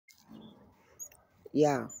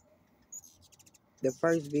Yeah, the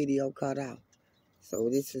first video cut out. So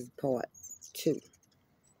this is part 2.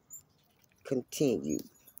 Continue.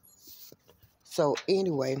 So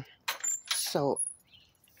anyway, so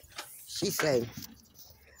she say,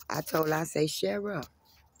 I told her, I say, Cheryl,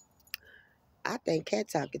 I think Kat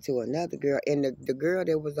talking to another girl. And the girl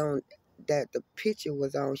that was on, that the picture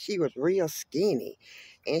was on, she was real skinny.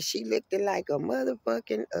 And she looked like a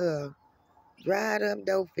motherfucking dried up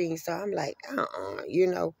dope fiend. So I'm like, you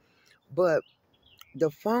know. But the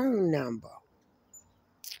phone number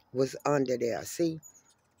was under there, see?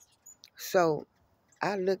 So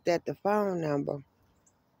I looked at the phone number,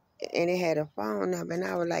 and it had a phone number, and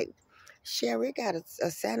I was like, Cheryl, it got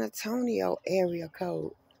a San Antonio area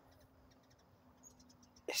code.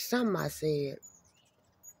 Something I said.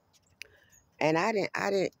 And I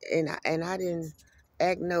didn't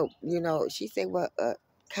act no, you know. She said, well,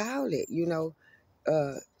 call it, you know.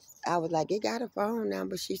 I was like, it got a phone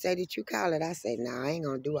number. She said, did you call it? I said, nah, I ain't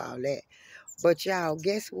gonna do all that. But y'all,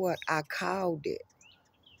 guess what? I called it.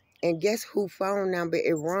 And guess who phone number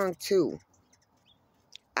it rung to?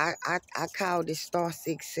 I called it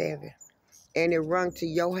 *67. And it rung to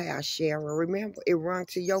your house, Cheryl. Remember? It rung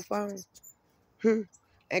to your phone.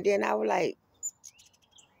 And then I was like,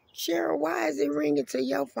 Cheryl, why is it ringing to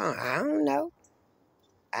your phone? I don't know.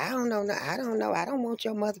 I don't know. I don't know. I don't want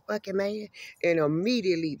your motherfucking man. And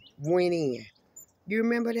immediately went in. You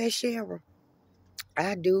remember that, Cheryl?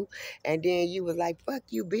 I do. And then you was like, fuck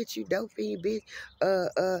you, bitch, you dope fiend, bitch.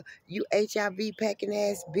 You HIV packing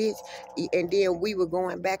ass bitch. And then we were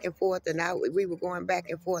going back and forth, and we were going back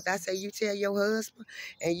and forth. I say, you tell your husband,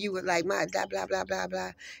 and you was like, my blah blah blah blah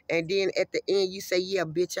blah. And then at the end you say, yeah,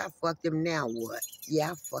 bitch, I fucked him, now what?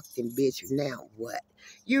 Yeah, I fucked him, bitch, now what?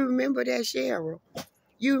 You remember that, Cheryl?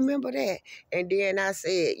 You remember that? And then I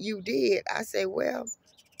said, you did. I said, well,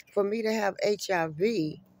 for me to have HIV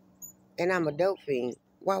and I'm a dope fiend,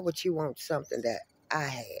 why would you want something that I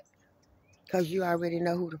had? Because you already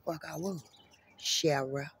know who the fuck I was.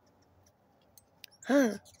 Cheryl.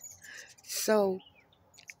 Huh? So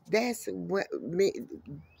that's why me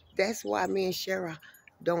and Cheryl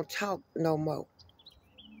don't talk no more.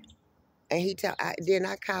 And then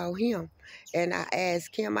I call him and I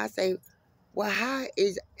ask him, I say, well, how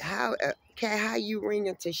you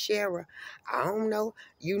ringing to Cheryl? I don't know.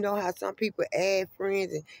 You know how some people add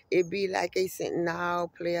friends and it be like they said,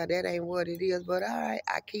 no, player, that ain't what it is. But all right,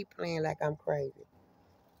 I keep playing like I'm crazy.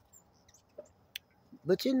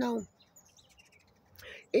 But you know,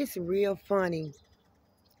 it's real funny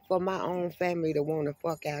for my own family to want to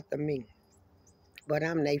fuck after me. But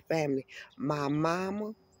I'm their family. My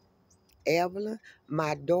mama, Evelyn,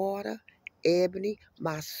 my daughter, Ebony,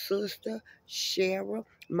 my sister, Cheryl,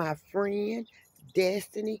 my friend,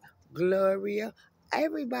 Destiny, Gloria.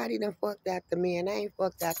 Everybody done fucked after me, and I ain't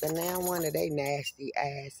fucked after now one of they nasty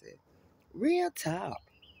asses. Real talk.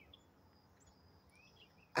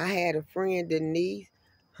 I had a friend, Denise,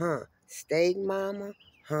 steak mama,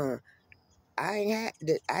 I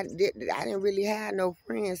didn't really have no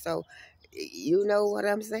friends, so you know what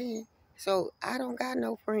I'm saying? So I don't got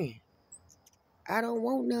no friends. I don't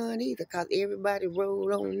want none either, because everybody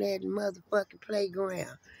rolled on that motherfucking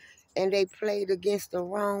playground and they played against the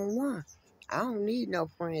wrong one. I don't need no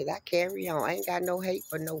friends. I carry on. I ain't got no hate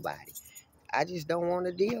for nobody. I just don't want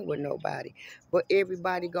to deal with nobody. But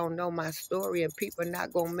everybody gonna know my story, and people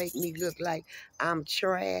not gonna make me look like I'm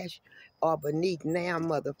trash or beneath now,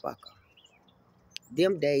 motherfucker.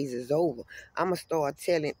 Them days is over. I'ma start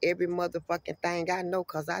telling every motherfucking thing I know,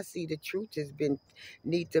 because I see the truth has been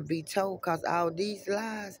need to be told, because all these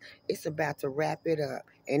lies, it's about to wrap it up.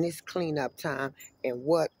 And it's cleanup time. And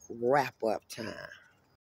what wrap up time?